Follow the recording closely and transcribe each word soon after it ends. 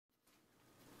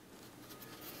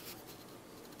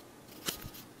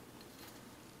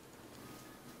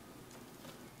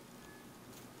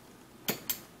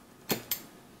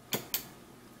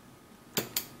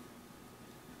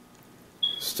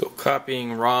copying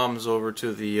ROMs over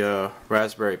to the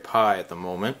Raspberry Pi at the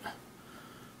moment,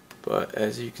 but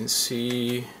as you can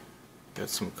see, got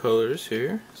some colors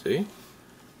here. See?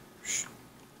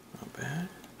 Not bad.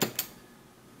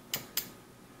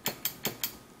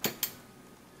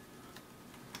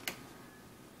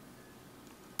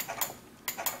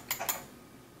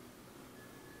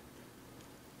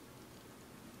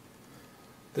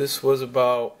 This was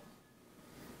about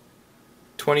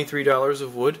 $23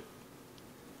 of wood.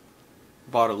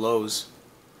 Bought at Lowe's.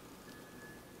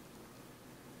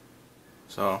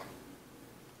 So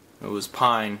it was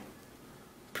pine.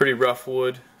 Pretty rough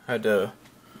wood. Had to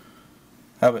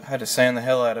sand the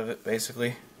hell out of it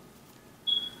basically.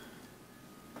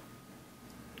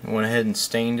 I went ahead and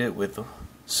stained it with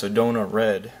Sedona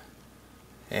red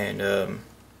and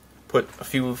put a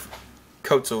few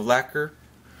coats of lacquer.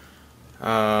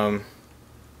 I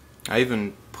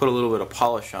even put a little bit of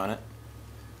polish on it.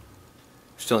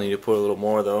 Still need to put a little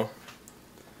more though.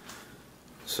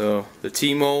 So the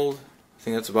T-mold, I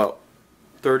think that's about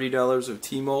 $30 of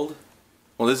T-mold.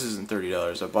 Well, this isn't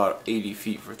 $30. I bought 80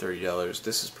 feet for $30.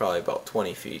 This is probably about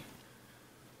 20 feet.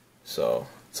 So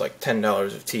it's like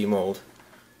 $10 of T-mold.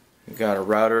 Got a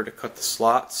router to cut the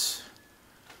slots.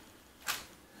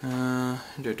 So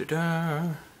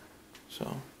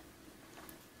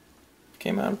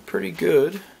came out pretty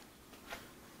good.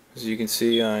 As you can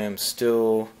see, I am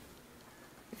still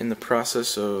in the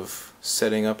process of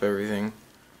setting up everything.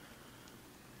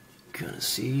 Kind of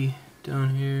see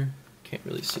down here, can't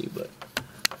really see, but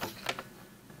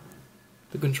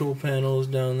the control panel is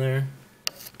down there.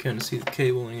 Kind of see the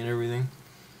cabling and everything.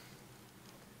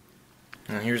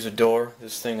 And here's a door.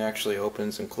 This thing actually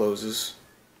opens and closes.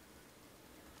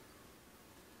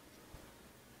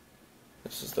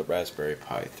 This is the Raspberry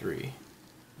Pi 3.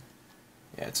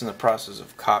 Yeah, it's in the process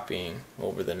of copying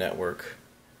over the network.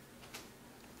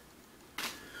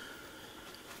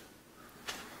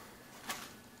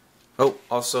 Oh,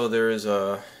 also there is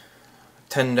a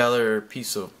 $10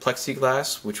 piece of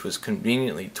plexiglass which was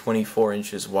conveniently 24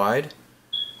 inches wide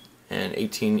and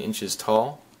 18 inches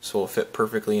tall, so it'll fit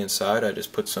perfectly inside. I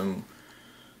just put some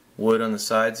wood on the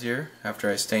sides here after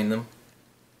I stained them.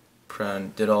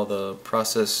 Did all the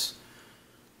process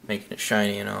making it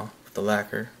shiny and all with the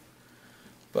lacquer.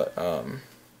 But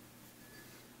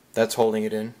that's holding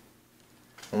it in,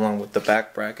 along with the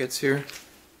back brackets here.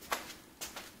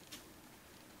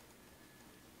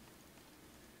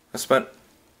 I spent,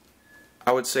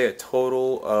 I would say, a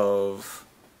total of,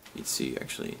 you'd see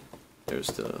actually, there's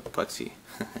the plexi.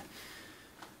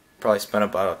 Probably spent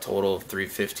about a total of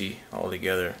 $350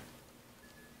 altogether.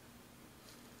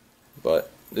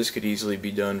 But this could easily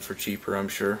be done for cheaper, I'm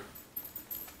sure.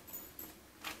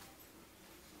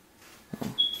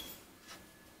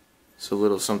 It's a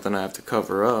little something I have to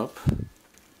cover up.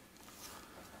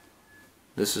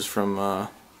 This is from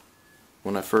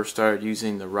when I first started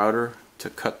using the router to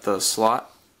cut the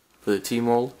slot for the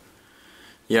T-mold.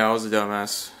 Yeah, I was a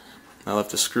dumbass. I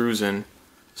left the screws in,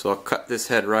 so I cut this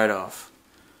head right off.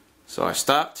 So I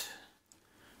stopped,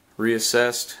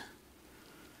 reassessed,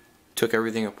 took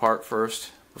everything apart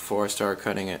first before I started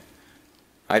cutting it.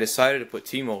 I decided to put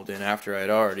T-mold in after I'd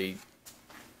already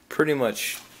pretty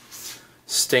much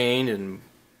stained and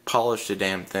polished the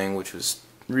damn thing, which was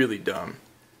really dumb.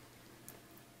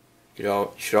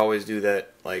 You should always do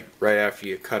that like right after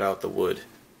you cut out the wood.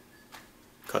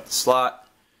 Cut the slot,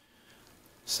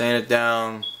 sand it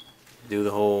down, do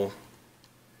the whole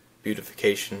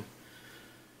beautification.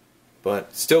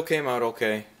 But still came out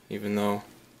okay, even though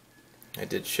I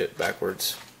did shit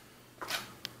backwards.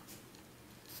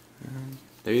 And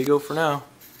there you go for now.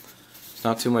 It's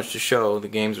not too much to show. The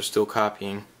games are still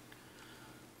copying.